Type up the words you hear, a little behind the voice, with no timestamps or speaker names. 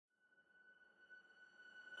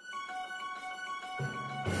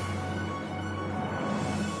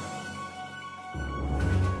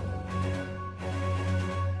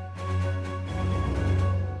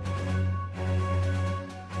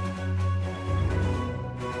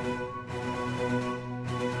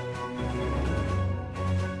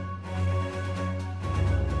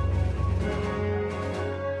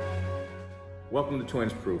Welcome to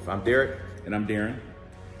Twins Proof. I'm Derek. And I'm Darren.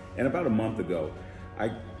 And about a month ago, I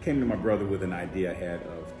came to my brother with an idea I had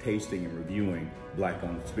of tasting and reviewing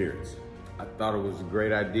black-owned spirits. I thought it was a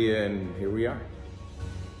great idea, and here we are.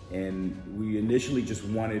 And we initially just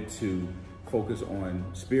wanted to focus on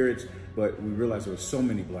spirits, but we realized there were so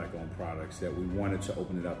many black-owned products that we wanted to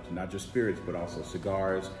open it up to not just spirits, but also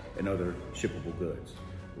cigars and other shippable goods.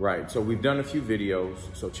 Right, so we've done a few videos,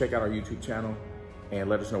 so check out our YouTube channel and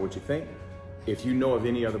let us know what you think. If you know of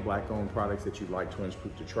any other black-owned products that you'd like Twins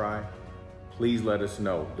Proof to try, please let us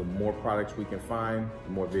know. The more products we can find,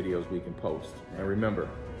 the more videos we can post. And remember,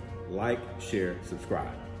 like, share,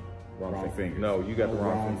 subscribe. Wrong fingers. No, you got the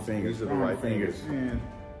wrong fingers. These are the right fingers. Man.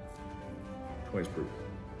 Twins Proof.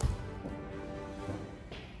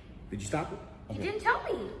 Did you stop it? You didn't tell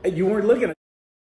me. Hey, you weren't looking at